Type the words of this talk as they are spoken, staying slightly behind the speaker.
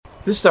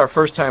This is our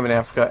first time in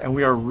Africa, and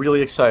we are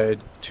really excited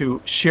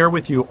to share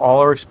with you all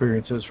our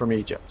experiences from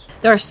Egypt.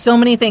 There are so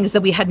many things that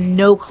we had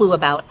no clue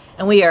about,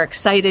 and we are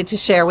excited to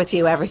share with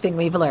you everything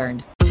we've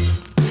learned.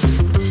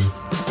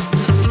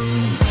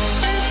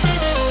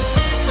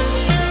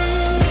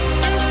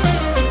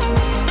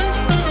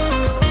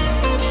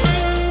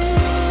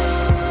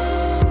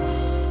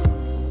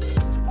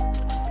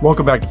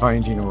 Welcome back to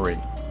Finding Gina Marie,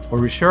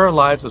 where we share our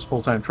lives as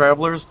full-time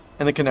travelers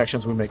and the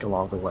connections we make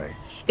along the way.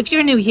 If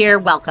you're new here,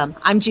 welcome.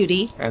 I'm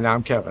Judy. And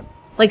I'm Kevin.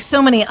 Like so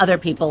many other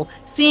people,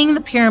 seeing the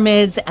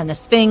pyramids and the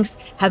Sphinx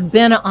have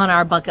been on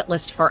our bucket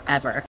list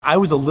forever. I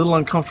was a little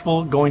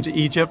uncomfortable going to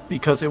Egypt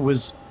because it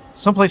was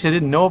someplace I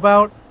didn't know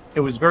about.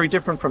 It was very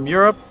different from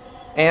Europe,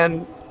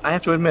 and I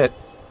have to admit,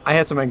 I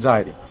had some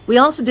anxiety. We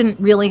also didn't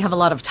really have a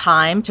lot of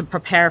time to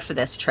prepare for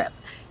this trip,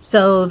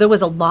 so there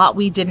was a lot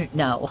we didn't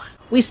know.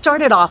 We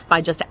started off by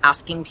just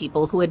asking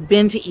people who had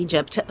been to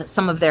Egypt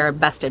some of their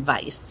best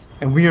advice.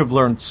 And we have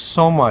learned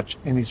so much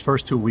in these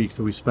first 2 weeks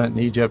that we spent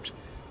in Egypt.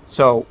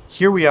 So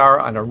here we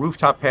are on a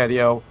rooftop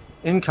patio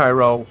in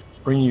Cairo,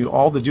 bringing you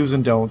all the do's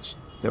and don'ts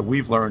that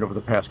we've learned over the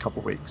past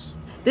couple weeks.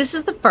 This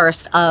is the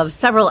first of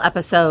several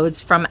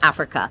episodes from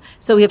Africa.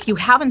 So if you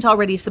haven't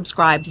already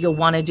subscribed, you'll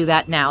want to do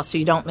that now so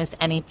you don't miss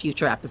any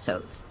future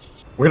episodes.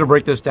 We're going to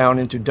break this down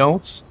into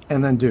don'ts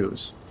and then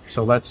do's.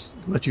 So let's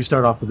let you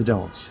start off with the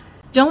don'ts.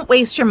 Don't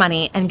waste your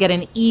money and get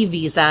an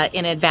e-visa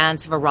in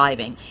advance of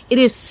arriving. It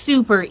is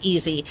super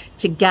easy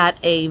to get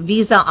a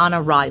visa on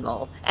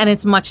arrival, and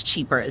it's much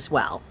cheaper as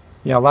well.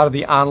 Yeah, a lot of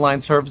the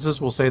online services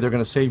will say they're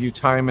going to save you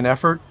time and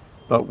effort,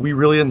 but we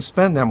really didn't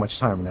spend that much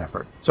time and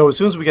effort. So as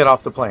soon as we get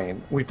off the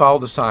plane, we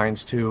followed the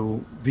signs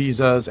to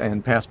visas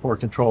and passport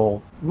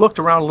control, looked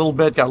around a little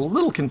bit, got a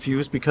little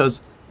confused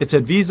because it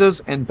said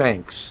visas and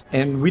banks,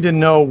 and we didn't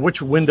know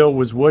which window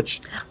was which.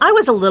 I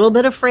was a little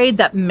bit afraid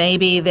that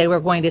maybe they were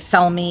going to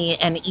sell me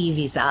an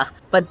e-visa,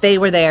 but they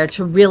were there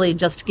to really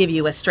just give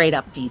you a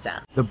straight-up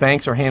visa. The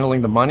banks are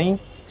handling the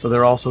money, so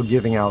they're also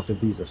giving out the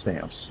visa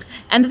stamps.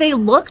 And they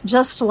look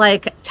just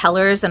like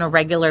tellers in a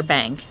regular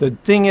bank. The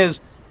thing is,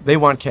 they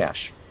want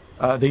cash.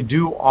 They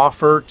do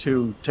offer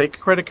to take a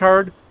credit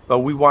card, but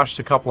we watched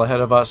a couple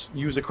ahead of us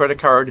use a credit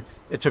card.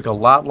 It took a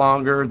lot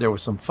longer. There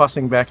was some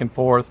fussing back and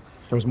forth.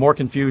 There was more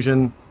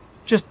confusion.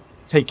 Just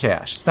take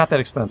cash. It's not that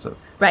expensive.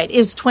 Right. It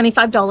was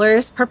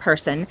 $25 per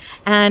person.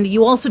 And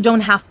you also don't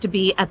have to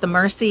be at the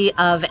mercy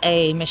of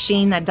a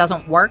machine that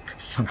doesn't work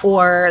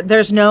or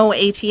there's no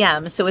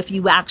ATM. So if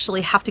you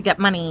actually have to get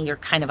money, you're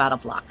kind of out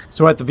of luck.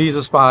 So at the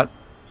Visa spot,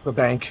 the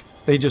bank,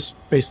 they just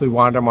basically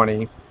wanted our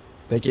money.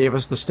 They gave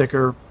us the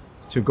sticker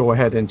to go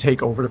ahead and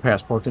take over to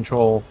passport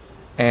control.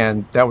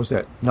 And that was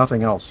it.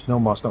 Nothing else. No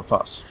muss, no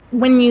fuss.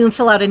 When you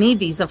fill out an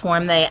e-visa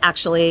form, they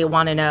actually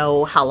want to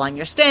know how long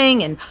you're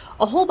staying and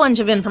a whole bunch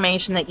of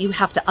information that you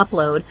have to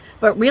upload.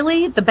 But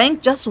really, the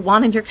bank just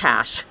wanted your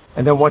cash.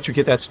 And then once you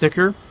get that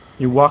sticker,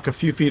 you walk a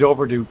few feet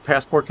over to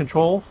passport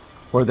control,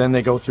 where then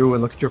they go through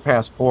and look at your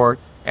passport,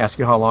 ask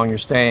you how long you're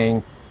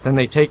staying. Then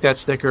they take that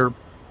sticker,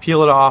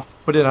 peel it off,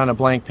 put it on a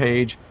blank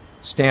page,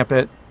 stamp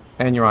it,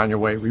 and you're on your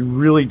way. We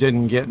really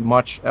didn't get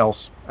much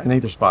else in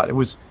either spot. It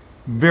was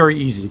very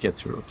easy to get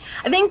through.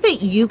 I think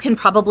that you can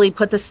probably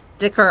put the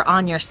sticker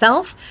on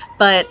yourself,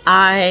 but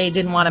I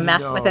didn't want to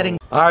mess with it.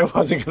 I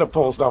wasn't going to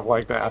pull stuff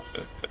like that.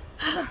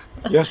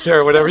 Yes,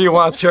 sir. Whatever you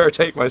want, sir.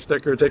 Take my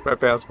sticker, take my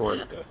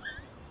passport.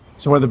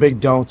 So one of the big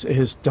don'ts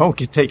is don't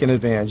get taken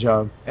advantage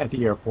of at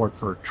the airport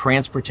for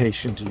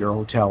transportation to your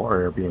hotel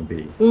or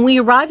Airbnb. When we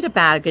arrived at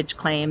baggage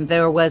claim,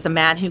 there was a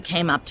man who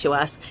came up to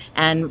us,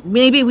 and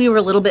maybe we were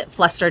a little bit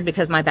flustered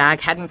because my bag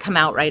hadn't come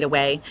out right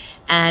away.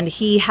 And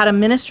he had a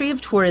Ministry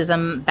of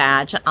Tourism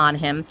badge on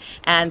him,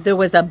 and there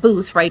was a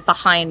booth right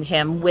behind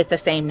him with the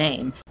same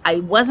name. I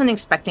wasn't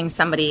expecting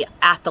somebody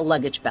at the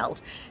luggage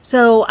belt.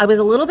 So I was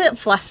a little bit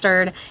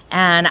flustered,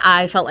 and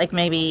I felt like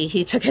maybe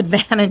he took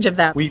advantage of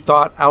that. We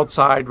thought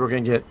outside we're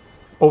going to get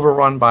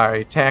overrun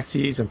by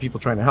taxis and people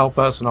trying to help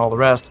us and all the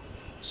rest.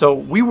 So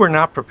we were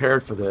not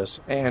prepared for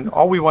this, and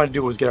all we wanted to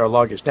do was get our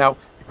luggage. Now,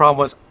 the problem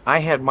was I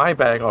had my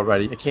bag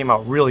already. It came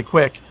out really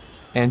quick,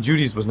 and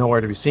Judy's was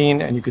nowhere to be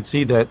seen, and you could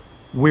see that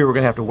we were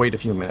going to have to wait a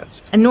few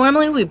minutes. And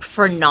normally we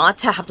prefer not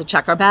to have to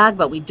check our bag,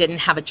 but we didn't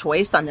have a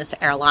choice on this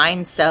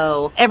airline,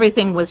 so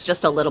everything was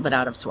just a little bit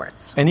out of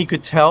sorts. And he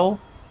could tell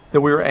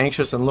that we were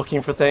anxious and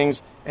looking for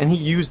things, and he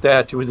used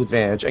that to his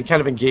advantage and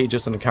kind of engaged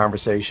us in a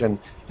conversation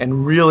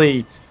and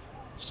really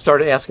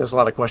started asking us a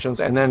lot of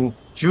questions. And then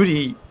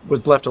Judy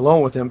was left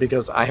alone with him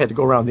because I had to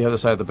go around the other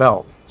side of the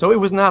belt. So it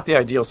was not the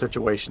ideal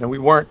situation, and we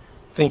weren't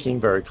thinking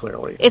very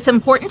clearly. It's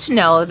important to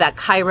know that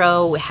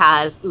Cairo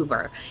has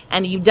Uber,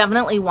 and you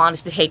definitely want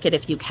to take it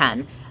if you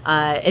can.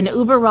 An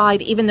Uber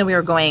ride, even though we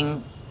were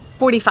going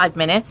 45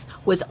 minutes,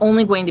 was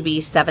only going to be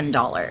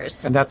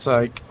 $7. And that's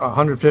like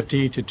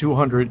 150 to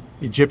 200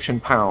 Egyptian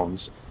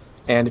pounds.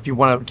 And if you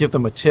want to give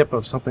them a tip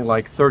of something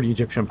like 30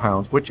 Egyptian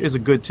pounds, which is a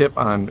good tip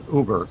on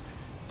Uber,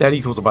 that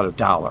equals about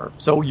 $1.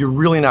 So you're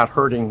really not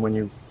hurting when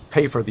you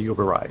pay for the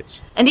Uber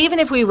rides. And even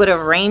if we would have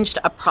arranged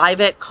a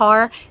private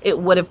car, it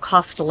would have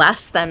cost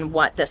less than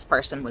what this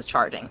person was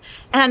charging.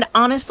 And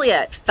honestly,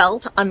 it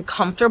felt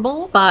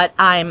uncomfortable, but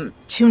I'm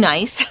too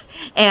nice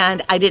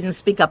and I didn't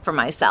speak up for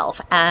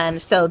myself.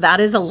 And so that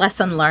is a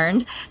lesson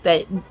learned,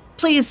 that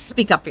please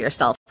speak up for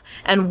yourself.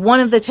 And one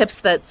of the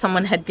tips that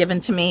someone had given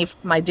to me,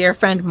 my dear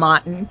friend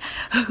Martin,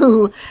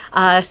 who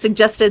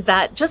suggested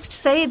that just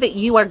say that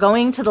you are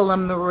going to the Le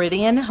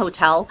Méridien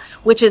Hotel,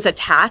 which is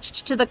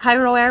attached to the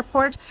Cairo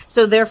airport,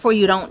 so therefore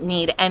you don't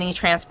need any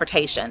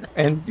transportation.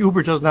 And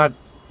Uber does not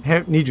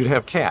need you to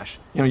have cash.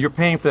 You're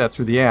paying for that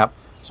through the app.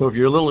 So if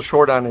you're a little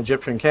short on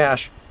Egyptian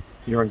cash,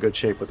 you're in good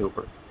shape with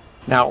Uber.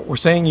 Now, we're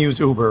saying use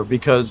Uber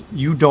because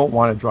you don't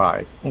want to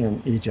drive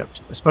in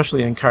Egypt,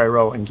 especially in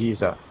Cairo and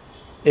Giza.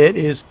 It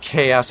is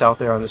chaos out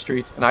there on the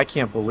streets, and I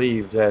can't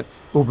believe that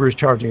Uber is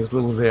charging as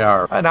little as they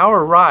are. An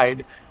hour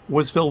ride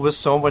was filled with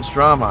so much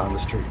drama on the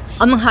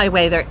streets. On the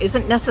highway, there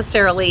isn't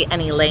necessarily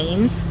any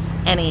lanes,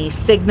 any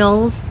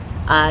signals.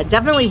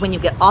 Definitely when you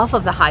get off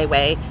of the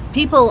highway,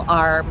 people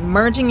are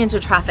merging into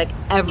traffic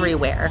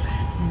everywhere.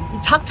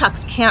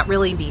 Tuk-tuks can't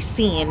really be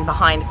seen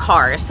behind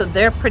cars, so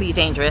they're pretty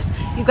dangerous.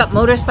 You've got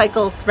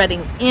motorcycles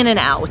threading in and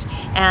out,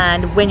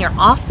 and when you're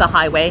off the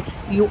highway,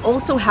 you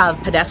also have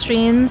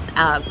pedestrians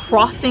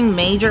crossing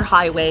major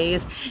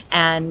highways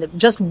and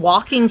just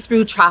walking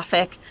through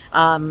traffic,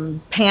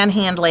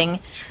 panhandling.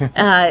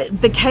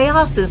 The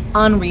chaos is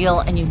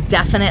unreal, and you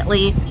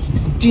definitely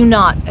do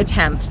not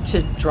attempt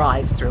to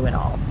drive through it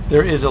all.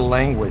 There is a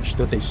language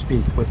that they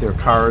speak with their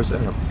cars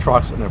and their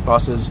trucks and their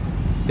buses.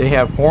 They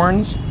have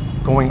horns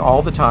going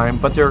all the time,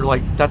 but they're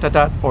like dot dot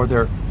dot, or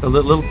they're a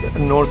little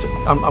notice.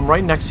 I'm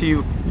right next to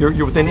you.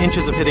 You're within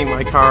inches of hitting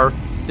my car.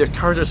 Their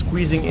cars are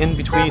squeezing in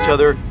between each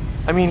other.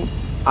 I mean,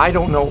 I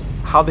don't know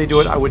how they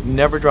do it. I would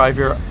never drive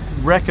here.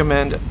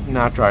 Recommend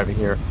not driving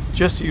here.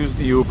 Just use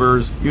the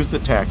Ubers, use the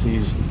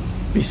taxis.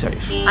 Be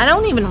safe. I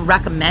don't even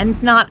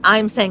recommend not.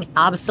 I'm saying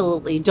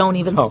absolutely don't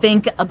even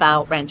think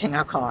about renting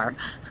a car.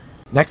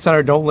 Next on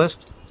our don't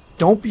list,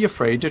 don't be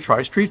afraid to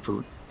try street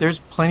food. There's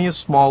plenty of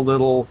small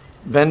little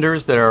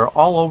vendors that are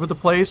all over the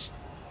place,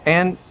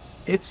 and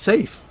it's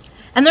safe.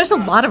 And there's a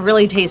lot of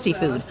really tasty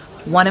food.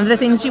 One of the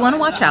things you want to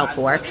watch out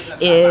for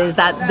is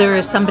that there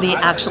is somebody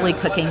actually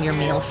cooking your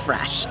meal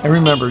fresh. And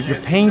remember,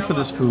 you're paying for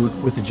this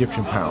food with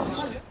Egyptian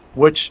pounds,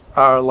 which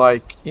are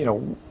like,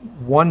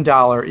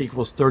 $1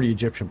 equals 30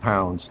 Egyptian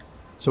pounds.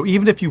 So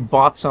even if you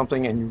bought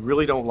something and you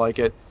really don't like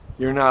it,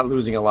 you're not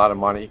losing a lot of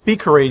money. Be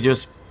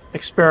courageous,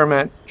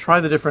 experiment,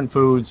 try the different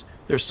foods.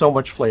 There's so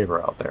much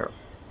flavor out there.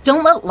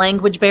 Don't let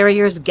language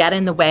barriers get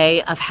in the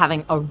way of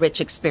having a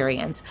rich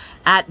experience.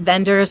 At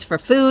vendors for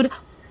food,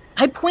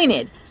 I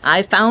pointed.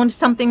 I found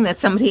something that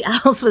somebody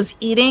else was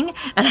eating,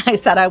 and I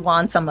said, I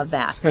want some of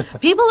that.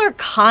 People are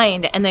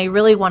kind, and they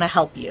really want to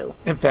help you.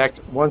 In fact,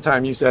 one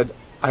time you said,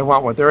 I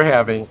want what they're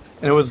having,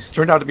 and it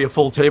turned out to be a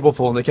full table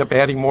full, and they kept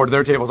adding more to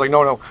their table. I was like,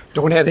 no,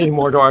 don't add any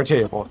more to our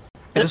table.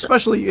 And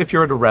especially if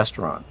you're at a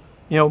restaurant.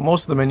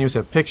 Most of the menus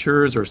have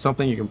pictures or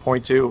something you can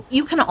point to.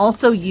 You can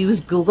also use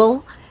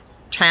Google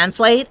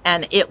Translate,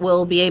 and it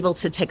will be able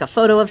to take a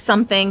photo of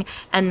something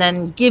and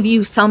then give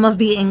you some of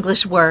the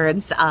English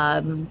words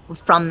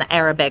from the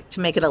Arabic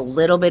to make it a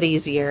little bit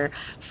easier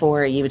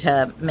for you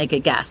to make a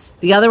guess.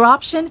 The other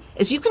option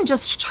is you can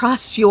just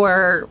trust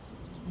your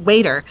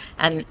waiter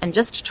and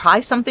just try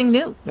something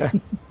new. Yeah.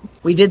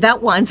 We did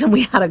that once and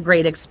we had a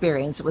great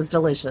experience. It was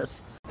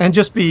delicious. And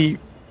just be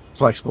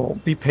flexible,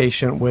 be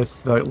patient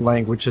with the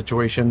language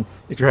situation.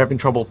 If you're having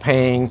trouble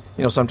paying,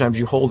 sometimes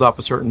you hold up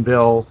a certain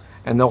bill,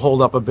 and they'll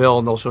hold up a bill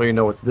and they'll show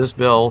you, it's this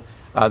bill.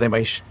 They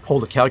might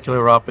hold a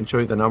calculator up and show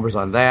you the numbers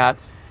on that.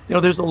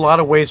 There's a lot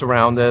of ways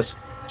around this.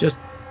 Just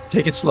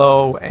take it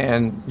slow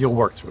and you'll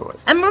work through it.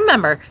 And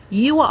remember,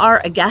 you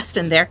are a guest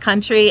in their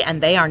country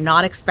and they are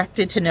not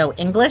expected to know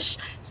English.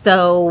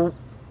 So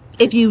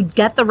if you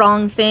get the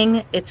wrong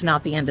thing, it's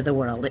not the end of the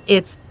world.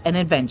 It's an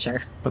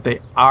adventure. But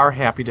they are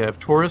happy to have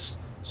tourists,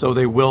 so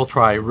they will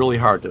try really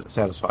hard to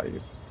satisfy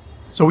you.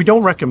 So we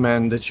don't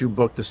recommend that you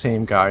book the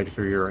same guide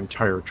for your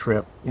entire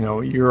trip.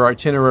 Your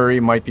itinerary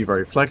might be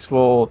very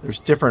flexible. There's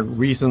different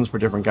reasons for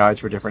different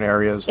guides for different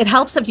areas. It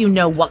helps if you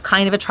know what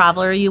kind of a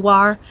traveler you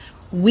are.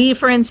 We,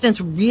 for instance,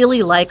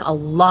 really like a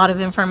lot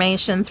of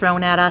information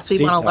thrown at us.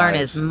 We want to learn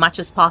as much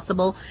as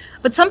possible.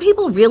 But some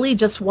people really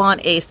just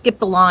want a skip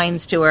the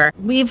lines tour.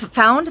 We've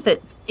found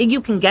that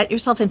you can get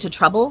yourself into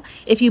trouble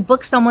if you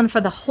book someone for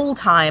the whole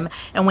time,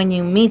 and when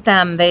you meet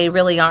them, they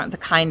really aren't the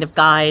kind of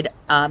guide,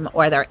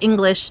 or their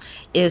English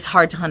is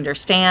hard to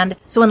understand.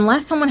 So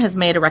unless someone has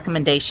made a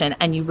recommendation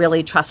and you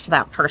really trust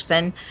that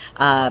person,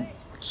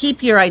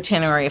 keep your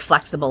itinerary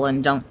flexible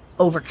and don't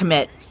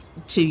overcommit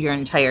to your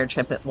entire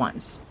trip at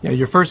once. Yeah,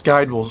 your first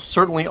guide will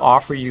certainly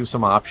offer you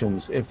some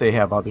options if they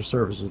have other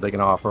services they can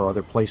offer,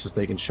 other places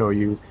they can show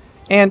you.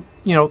 And,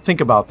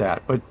 think about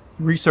that. But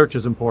research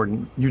is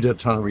important. You did a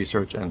ton of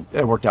research, and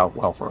it worked out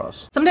well for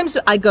us. Sometimes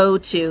I go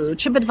to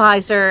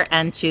TripAdvisor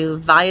and to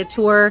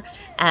Viator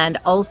and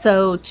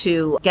also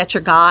to Get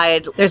Your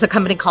Guide. There's a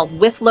company called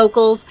With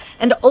Locals.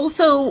 And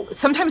also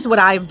sometimes what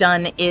I've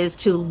done is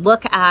to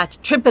look at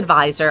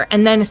TripAdvisor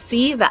and then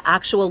see the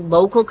actual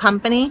local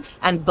company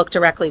and book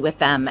directly with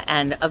them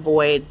and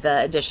avoid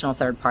the additional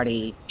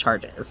third-party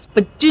charges.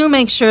 But do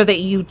make sure that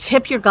you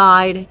tip your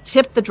guide,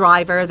 tip the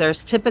driver.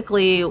 There's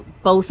typically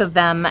both of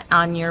them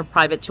on your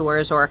private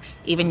tours or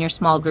even your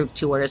small group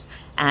tours,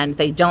 and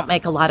they don't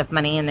make a lot of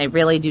money and they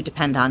really do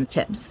depend on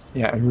tips.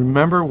 Yeah, and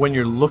remember when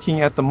you're looking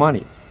at the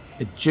money,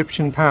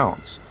 Egyptian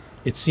pounds.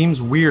 It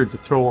seems weird to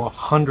throw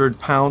 100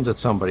 pounds at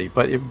somebody,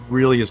 but it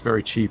really is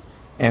very cheap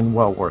and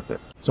well worth it.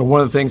 So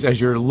one of the things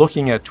as you're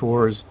looking at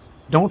tours,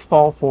 don't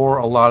fall for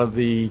a lot of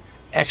the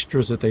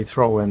extras that they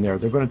throw in there.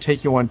 They're going to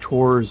take you on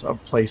tours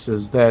of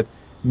places that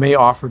may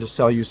offer to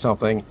sell you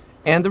something.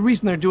 And the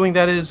reason they're doing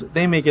that is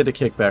they may get a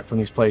kickback from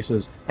these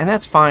places, and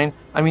that's fine.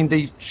 I mean,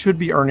 they should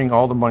be earning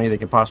all the money they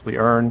can possibly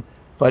earn,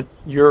 but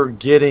you're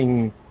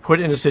getting put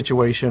in a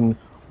situation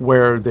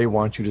where they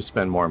want you to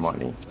spend more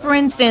money. For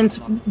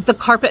instance, the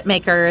carpet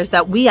makers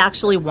that we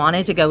actually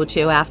wanted to go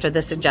to after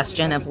the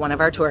suggestion of one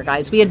of our tour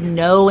guides, we had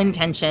no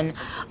intention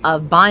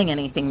of buying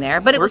anything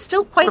there, but it was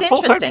still quite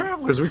interesting. Full-time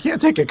travelers. We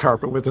can't take a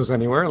carpet with us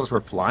anywhere unless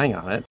we're flying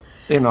on it.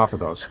 They didn't offer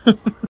those.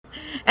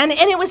 And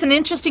it was an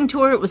interesting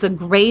tour. It was a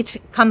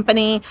great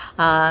company.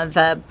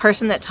 The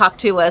person that talked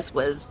to us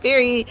was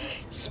very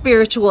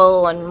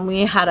spiritual, and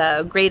we had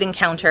a great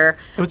encounter.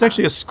 It was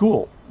actually a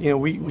school. You know,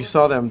 we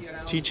saw them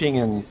teaching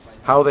and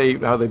how they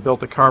built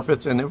the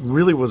carpets, and it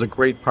really was a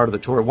great part of the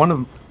tour. One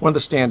of the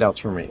standouts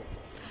for me.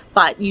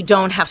 But you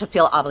don't have to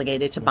feel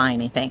obligated to buy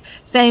anything.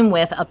 Same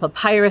with a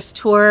papyrus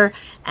tour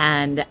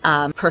and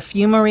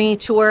perfumery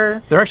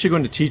tour. They're actually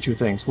going to teach you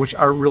things which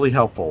are really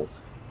helpful.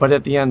 But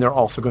at the end, they're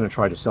also going to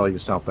try to sell you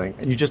something,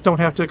 and you just don't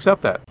have to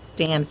accept that.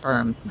 Stand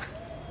firm.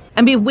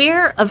 And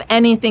beware of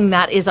anything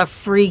that is a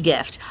free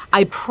gift.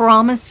 I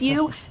promise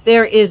you,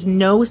 there is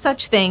no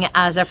such thing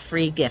as a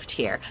free gift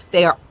here.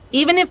 They are,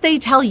 even if they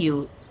tell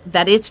you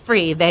that it's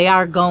free, they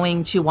are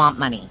going to want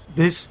money.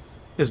 This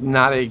is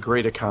not a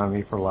great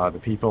economy for a lot of the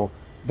people.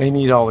 They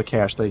need all the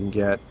cash they can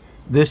get.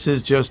 This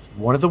is just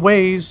one of the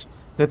ways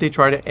that they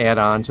try to add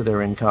on to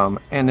their income,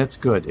 and it's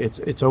good.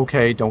 It's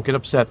okay. Don't get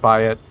upset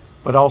by it.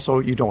 But also,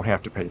 you don't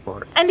have to pay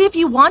for it. And if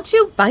you want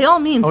to, by all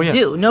means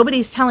do.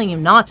 Nobody's telling you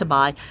not to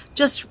buy.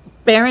 Just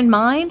bear in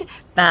mind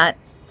that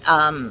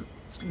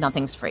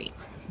nothing's free.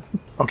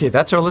 Okay,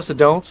 that's our list of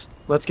don'ts.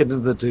 Let's get into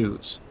the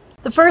do's.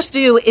 The first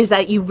do is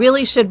that you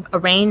really should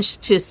arrange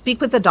to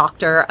speak with a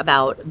doctor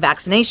about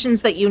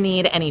vaccinations that you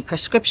need, any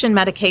prescription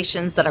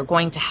medications that are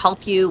going to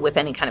help you with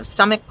any kind of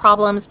stomach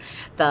problems.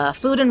 The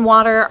food and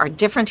water are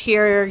different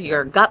here.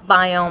 Your gut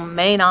biome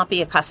may not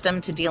be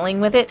accustomed to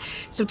dealing with it.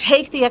 So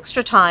take the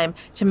extra time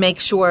to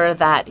make sure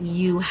that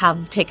you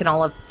have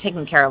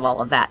taken care of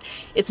all of that.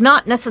 It's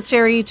not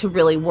necessary to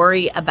really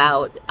worry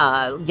about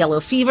yellow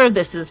fever.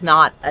 This is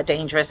not a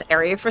dangerous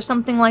area for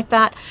something like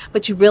that,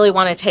 but you really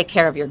want to take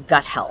care of your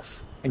gut health.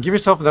 And give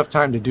yourself enough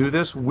time to do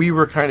this. We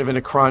were kind of in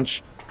a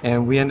crunch,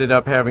 and we ended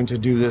up having to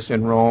do this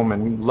in Rome,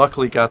 and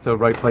luckily got the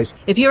right place.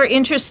 If you're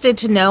interested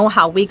to know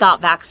how we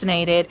got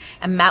vaccinated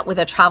and met with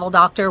a travel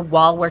doctor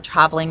while we're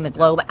traveling the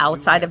globe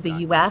outside of the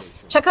U.S.,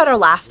 check out our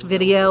last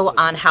video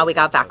on how we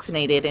got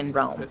vaccinated in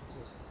Rome.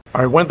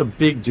 All right, one of the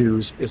big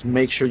do's is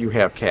make sure you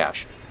have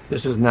cash.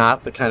 This is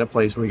not the kind of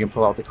place where you can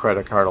pull out the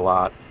credit card a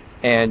lot,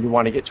 and you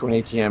want to get to an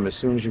ATM as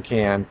soon as you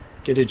can,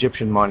 get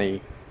Egyptian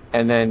money,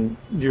 and then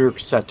you're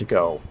set to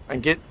go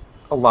and get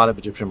a lot of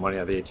Egyptian money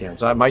out of the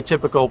ATMs. My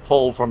typical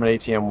pull from an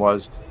ATM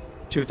was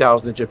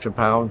 2,000 Egyptian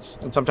pounds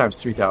and sometimes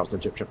 3,000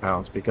 Egyptian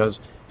pounds, because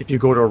if you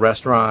go to a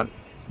restaurant,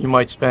 you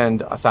might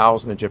spend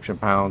 1,000 Egyptian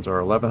pounds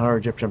or 1,100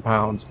 Egyptian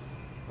pounds,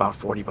 about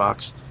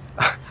 $40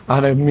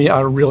 on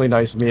a really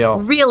nice meal.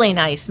 Really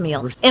nice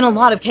meal. In a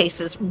lot of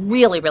cases,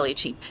 really, really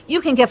cheap. You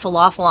can get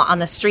falafel on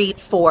the street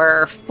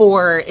for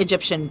 4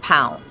 Egyptian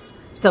pounds.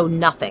 So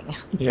nothing.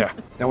 Yeah.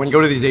 Now, when you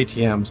go to these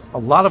ATMs, a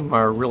lot of them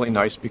are really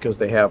nice because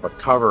they have a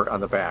cover on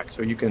the back,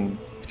 so you can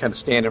kind of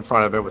stand in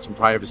front of it with some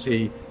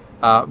privacy.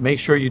 Make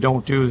sure you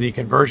don't do the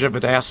conversion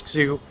if it asks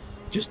you.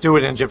 Just do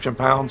it in Egyptian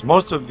pounds.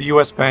 Most of the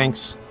U.S.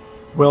 banks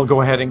will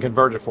go ahead and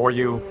convert it for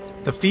you.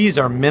 The fees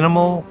are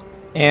minimal,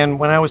 and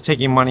when I was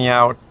taking money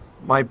out,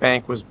 my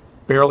bank was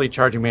barely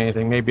charging me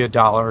anything, maybe $1,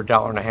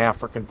 $1.50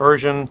 for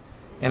conversion,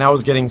 and I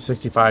was getting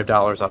 $65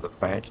 out of the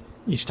bank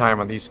each time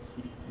on these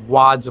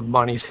wads of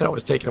money that I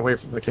was taking away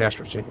from the cash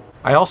machine.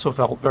 I also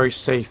felt very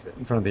safe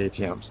in front of the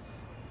ATMs.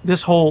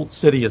 This whole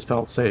city has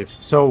felt safe.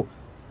 So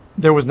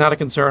there was not a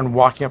concern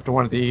walking up to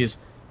one of these.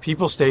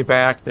 People stay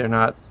back. They're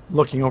not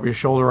looking over your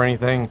shoulder or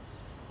anything.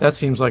 That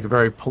seems like a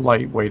very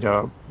polite way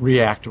to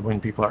react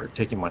when people are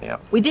taking money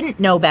out. We didn't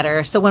know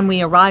better, so when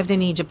we arrived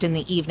in Egypt in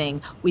the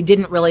evening, we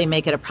didn't really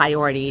make it a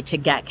priority to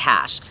get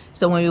cash.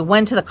 So when we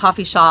went to the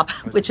coffee shop,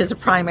 which is a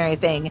primary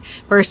thing,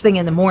 first thing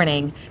in the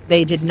morning,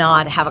 they did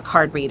not have a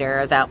card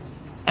reader that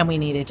and we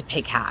needed to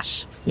pay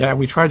cash. Yeah,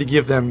 we tried to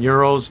give them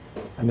euros,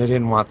 and they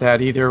didn't want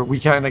that either. We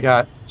kind of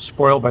got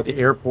spoiled by the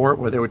airport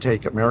where they would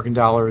take American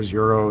dollars,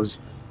 euros,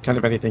 kind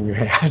of anything you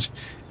had.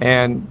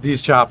 And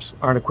these shops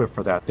aren't equipped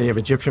for that. They have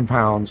Egyptian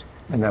pounds,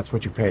 and that's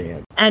what you pay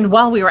in. And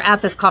while we were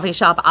at this coffee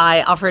shop,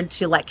 I offered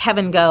to let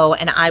Kevin go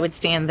and I would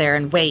stand there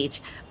and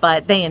wait.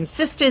 But they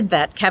insisted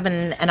that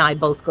Kevin and I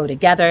both go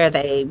together.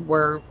 They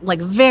were like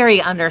very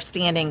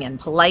understanding and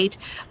polite.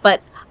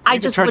 But I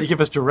just tried to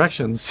give us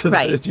directions. So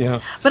right.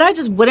 That, But I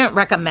just wouldn't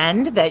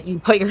recommend that you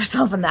put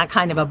yourself in that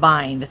kind of a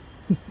bind.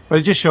 But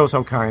it just shows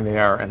how kind they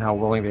are and how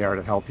willing they are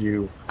to help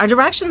you. Our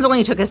directions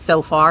only took us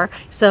so far,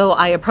 so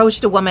I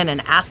approached a woman and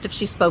asked if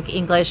she spoke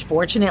English.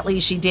 Fortunately,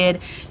 she did.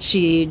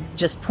 She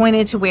just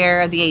pointed to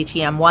where the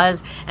ATM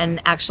was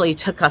and actually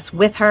took us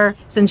with her.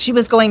 Since she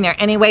was going there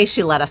anyway,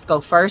 she let us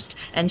go first,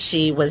 and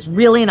she was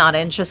really not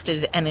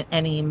interested in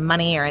any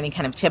money or any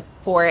kind of tip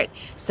for it,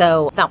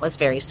 so that was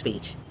very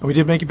sweet. And we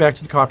did make it back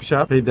to the coffee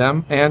shop, paid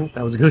them, and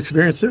that was a good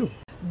experience too.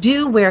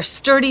 Do wear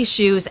sturdy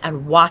shoes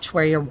and watch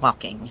where you're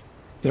walking.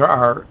 There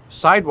are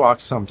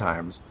sidewalks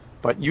sometimes,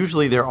 but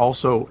usually they're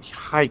also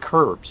high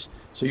curbs.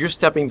 So you're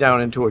stepping down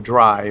into a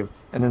drive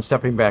and then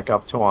stepping back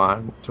up to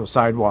a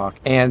sidewalk.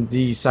 And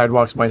the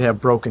sidewalks might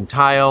have broken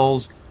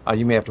tiles.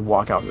 You may have to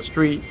walk out in the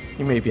street.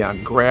 You may be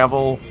on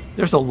gravel.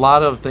 There's a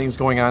lot of things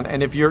going on.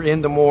 And if you're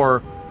in the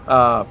more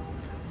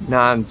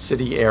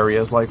non-city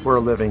areas like we're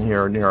living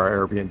here near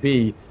our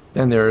Airbnb,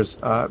 then there's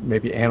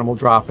maybe animal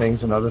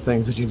droppings and other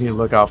things that you need to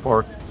look out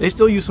for. They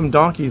still use some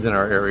donkeys in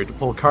our area to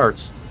pull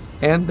carts.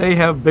 And they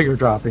have bigger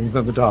droppings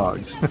than the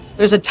dogs.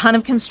 There's a ton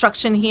of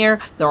construction here.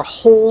 There are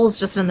holes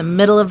just in the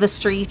middle of the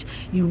street.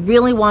 You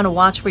really want to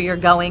watch where you're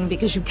going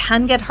because you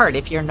can get hurt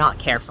if you're not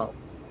careful.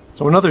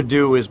 So another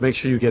do is make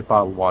sure you get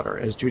bottled water.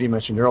 As Judy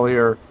mentioned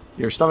earlier,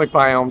 your stomach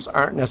biomes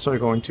aren't necessarily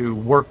going to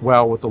work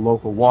well with the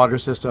local water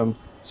system.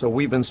 So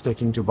we've been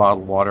sticking to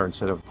bottled water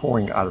instead of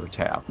pouring out of the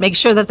tap. Make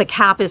sure that the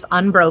cap is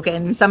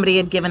unbroken. Somebody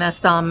had given us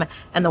some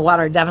and the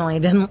water definitely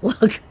didn't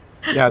look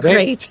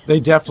great. They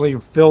definitely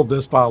filled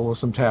this bottle with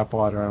some tap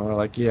water, and we're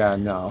like, yeah,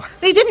 no.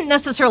 They didn't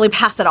necessarily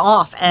pass it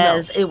off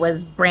as it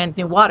was brand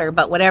new water,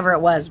 but whatever it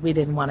was, we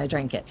didn't want to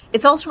drink it.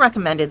 It's also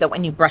recommended that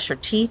when you brush your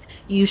teeth,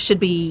 you should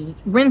be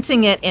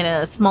rinsing it in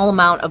a small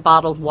amount of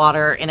bottled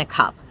water in a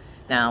cup.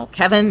 Now,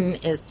 Kevin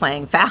is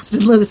playing fast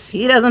and loose.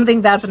 He doesn't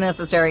think that's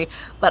necessary,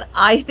 but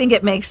I think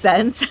it makes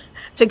sense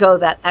to go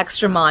that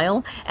extra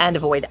mile and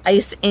avoid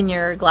ice in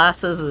your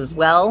glasses as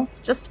well.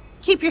 Just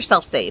keep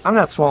yourself safe. I'm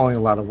not swallowing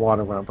a lot of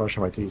water when I'm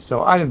brushing my teeth,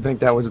 so I didn't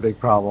think that was a big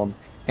problem.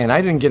 And I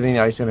didn't get any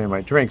ice in any of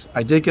my drinks.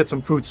 I did get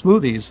some fruit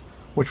smoothies,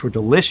 which were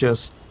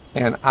delicious,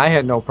 and I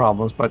had no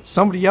problems. But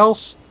somebody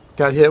else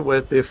got hit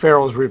with the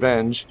Pharaoh's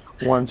Revenge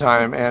one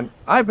time, and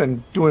I've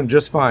been doing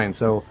just fine.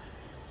 So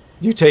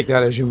you take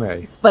that as you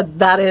may. But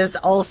that is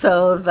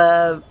also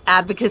the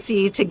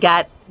advocacy to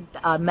get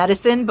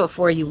medicine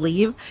before you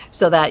leave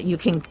so that you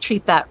can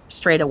treat that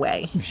straight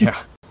away.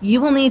 Yeah. You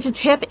will need to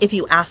tip if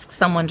you ask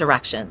someone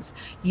directions.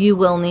 You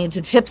will need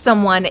to tip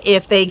someone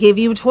if they give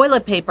you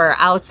toilet paper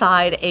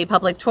outside a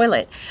public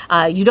toilet.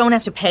 You don't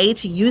have to pay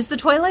to use the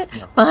toilet,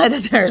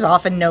 but there's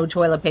often no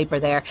toilet paper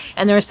there.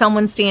 And there's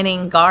someone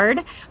standing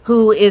guard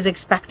who is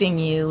expecting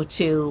you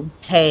to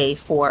pay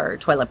for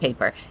toilet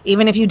paper.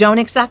 Even if you don't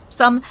accept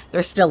some,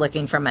 they're still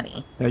looking for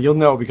money. Yeah, you'll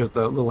know because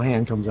the little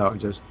hand comes out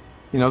and just,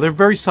 they're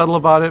very subtle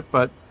about it,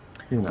 but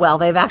Well,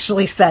 they've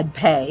actually said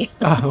pay.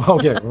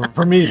 Okay, well,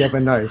 for me, they've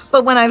been nice.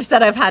 But when I've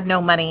said I've had no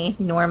money,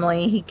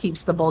 normally he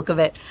keeps the bulk of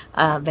it.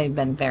 They've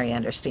been very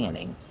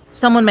understanding.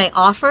 Someone may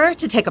offer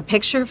to take a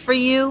picture for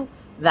you.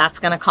 That's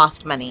going to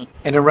cost money.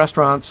 And in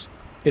restaurants,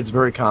 it's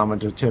very common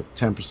to tip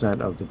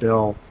 10% of the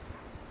bill.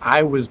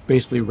 I was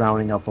basically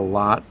rounding up a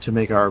lot to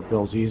make our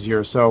bills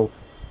easier. So,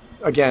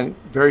 again,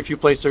 very few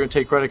places are going to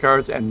take credit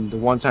cards. And the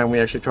one time we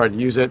actually tried to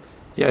use it,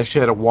 you actually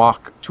had to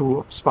walk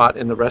to a spot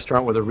in the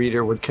restaurant where the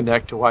reader would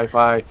connect to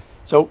Wi-Fi.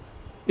 So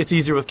it's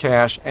easier with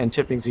cash and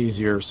tipping's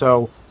easier.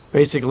 So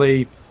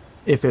basically,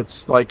 if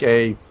it's like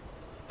a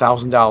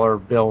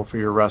 $1,000 bill for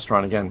your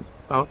restaurant, again,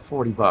 about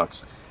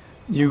 $40,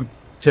 you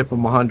tip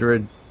them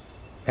 $100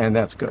 and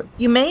that's good.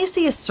 You may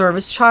see a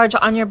service charge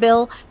on your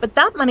bill, but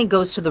that money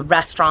goes to the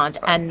restaurant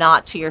and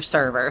not to your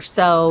server.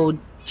 So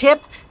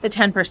tip the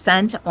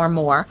 10% or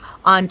more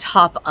on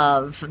top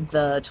of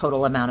the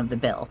total amount of the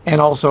bill.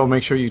 And also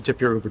make sure you tip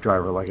your Uber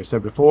driver. Like I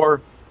said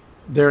before,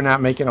 they're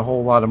not making a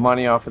whole lot of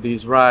money off of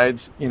these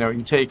rides.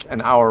 You take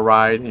an hour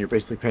ride and you're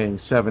basically paying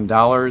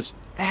 $7.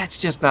 That's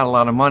just not a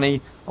lot of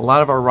money. A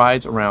lot of our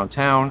rides around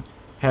town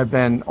have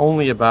been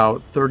only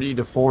about 30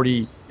 to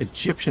 40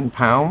 Egyptian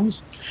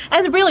pounds.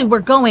 And really, we're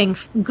going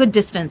good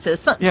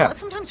distances.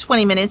 Sometimes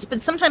 20 minutes, but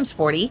sometimes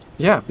 40.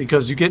 Yeah,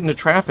 because you get into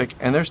traffic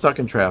and they're stuck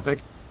in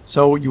traffic.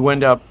 So you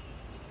end up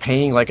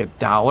paying like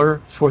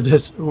 $1 for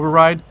this Uber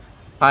ride.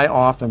 I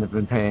often have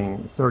been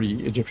paying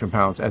 30 Egyptian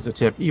pounds as a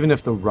tip, even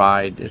if the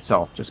ride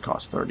itself just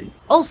costs 30.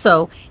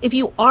 Also, if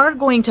you are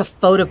going to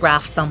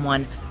photograph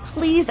someone,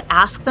 please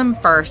ask them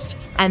first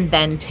and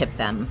then tip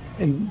them.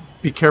 And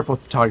be careful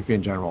with photography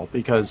in general,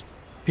 because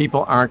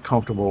people aren't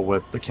comfortable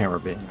with the camera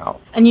being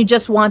out. And you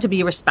just want to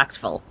be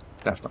respectful.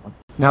 Definitely.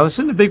 Now, this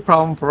isn't a big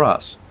problem for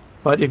us,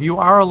 but if you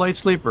are a light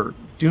sleeper,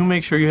 do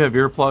make sure you have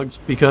earplugs,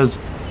 because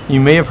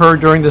you may have heard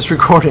during this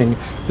recording,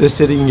 this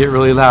city can get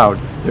really loud.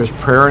 There's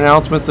prayer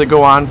announcements that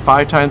go on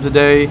 5 times a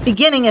day.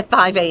 Beginning at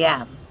 5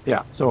 a.m.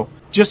 Yeah, so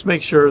just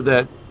make sure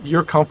that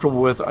you're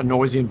comfortable with a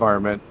noisy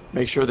environment.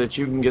 Make sure that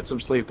you can get some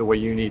sleep the way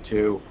you need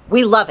to.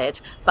 We love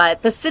it,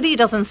 but the city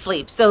doesn't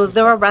sleep. So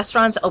there are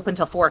restaurants open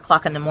till 4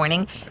 o'clock in the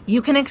morning.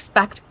 You can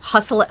expect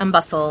hustle and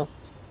bustle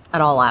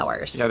at all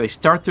hours. Yeah, they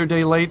start their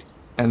day late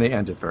and they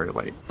end it very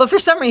late. But for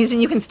some reason,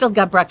 you can still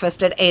get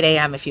breakfast at 8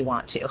 a.m. if you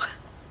want to.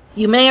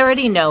 You may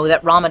already know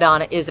that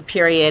Ramadan is a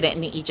period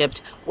in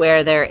Egypt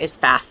where there is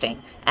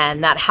fasting,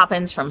 and that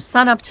happens from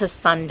sunup to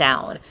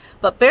sundown.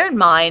 But bear in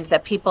mind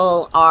that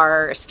people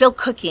are still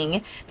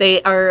cooking.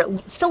 They are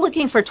still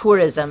looking for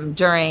tourism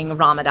during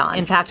Ramadan.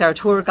 In fact, our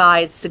tour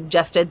guide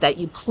suggested that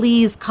you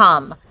please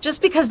come,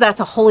 just because that's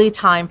a holy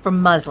time for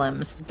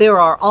Muslims. There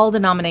are all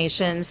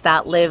denominations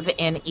that live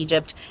in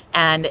Egypt,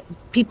 and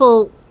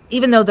people,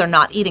 even though they're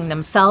not eating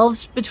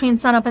themselves between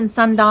sunup and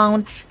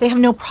sundown, they have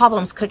no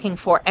problems cooking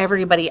for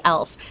everybody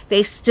else.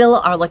 They still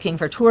are looking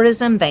for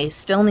tourism. They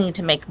still need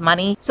to make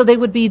money. So they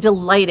would be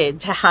delighted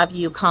to have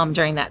you come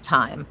during that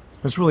time.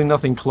 There's really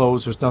nothing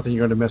closed. There's nothing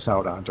you're going to miss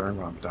out on during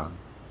Ramadan.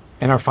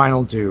 And our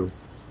final do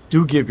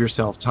give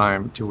yourself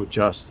time to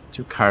adjust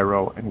to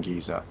Cairo and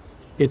Giza.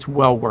 It's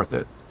well worth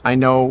it. I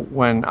know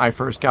when I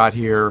first got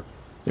here,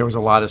 there was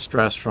a lot of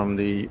stress from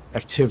the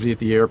activity at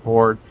the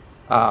airport.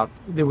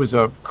 There was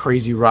a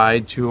crazy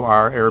ride to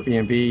our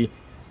Airbnb,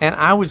 and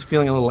I was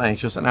feeling a little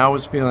anxious, and I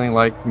was feeling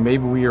like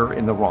maybe we are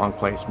in the wrong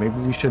place. Maybe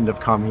we shouldn't have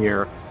come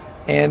here.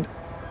 And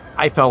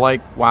I felt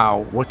like,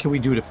 wow, what can we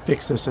do to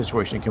fix this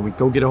situation? Can we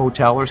go get a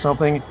hotel or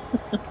something?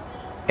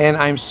 And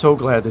I'm so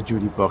glad that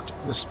Judy booked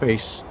the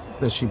space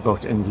that she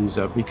booked in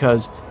Giza,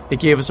 because it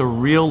gave us a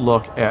real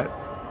look at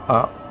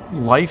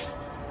life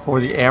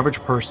for the average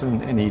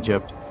person in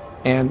Egypt.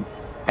 And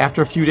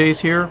after a few days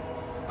here,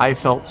 I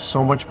felt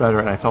so much better,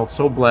 and I felt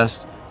so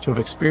blessed to have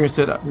experienced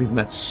it. We've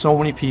met so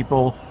many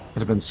people that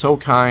have been so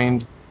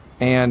kind,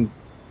 and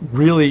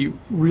really,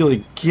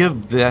 really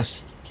give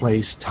this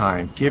place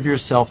time. Give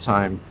yourself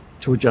time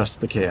to adjust to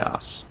the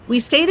chaos. We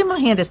stayed in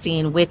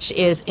Mohandassine, which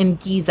is in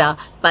Giza,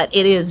 but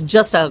it is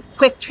just a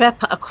quick trip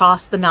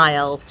across the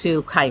Nile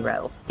to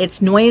Cairo.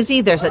 It's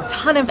noisy. There's a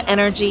ton of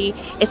energy.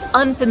 It's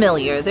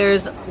unfamiliar.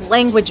 There's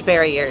language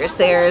barriers.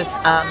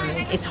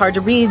 It's hard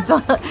to read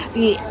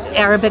the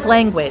Arabic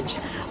language.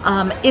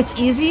 It's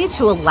easy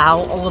to allow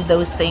all of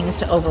those things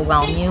to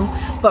overwhelm you,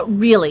 but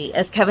really,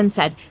 as Kevin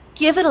said,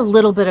 give it a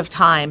little bit of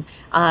time.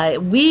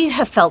 We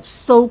have felt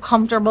so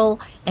comfortable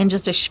in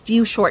just a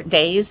few short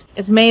days.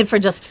 It's made for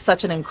just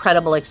such an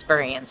incredible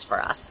experience for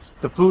us.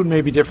 The food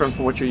may be different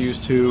from what you're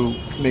used to.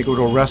 You may go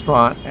to a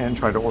restaurant and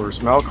try to order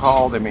some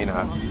alcohol. They may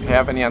not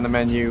have any on the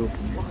menu.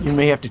 You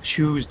may have to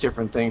choose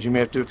different things. You may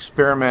have to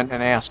experiment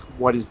and ask,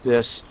 what is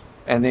this?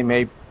 And they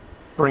may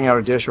bring out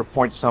a dish or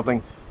point to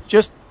something.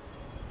 Just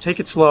take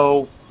it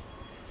slow.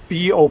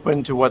 Be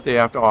open to what they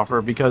have to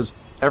offer, because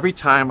every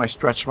time I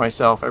stretched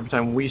myself, every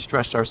time we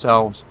stretched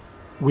ourselves,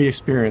 we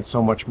experienced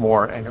so much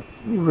more, and it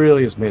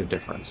really has made a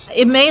difference.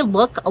 It may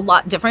look a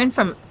lot different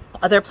from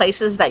other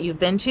places that you've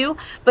been to,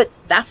 but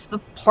that's the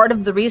part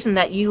of the reason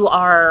that you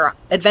are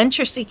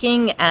adventure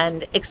seeking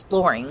and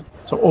exploring.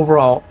 So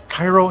overall,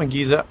 Cairo and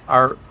Giza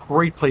are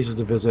great places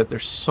to visit.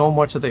 There's so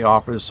much that they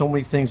offer. There's so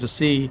many things to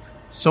see,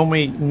 so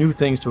many new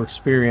things to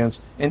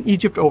experience. And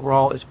Egypt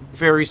overall is a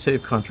very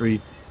safe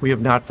country. We have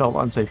not felt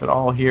unsafe at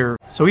all here.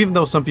 So even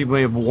though some people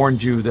may have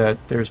warned you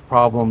that there's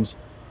problems,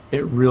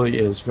 it really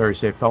is very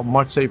safe. Felt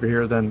much safer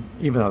here than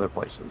even other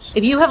places.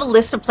 If you have a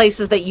list of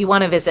places that you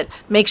want to visit,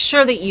 make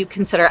sure that you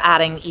consider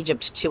adding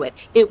Egypt to it.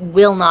 It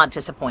will not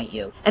disappoint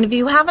you. And if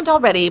you haven't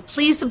already,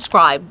 please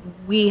subscribe.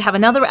 We have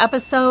another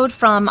episode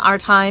from our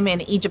time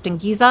in Egypt and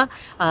Giza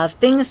of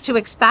things to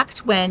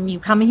expect when you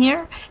come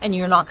here, and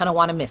you're not going to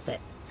want to miss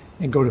it.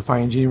 And go to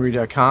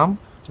fineengineering.com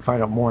to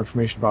find out more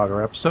information about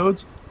our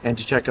episodes, and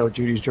to check out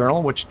Judy's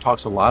journal, which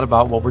talks a lot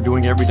about what we're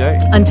doing every day.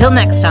 Until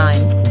next time.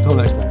 Until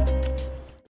next time.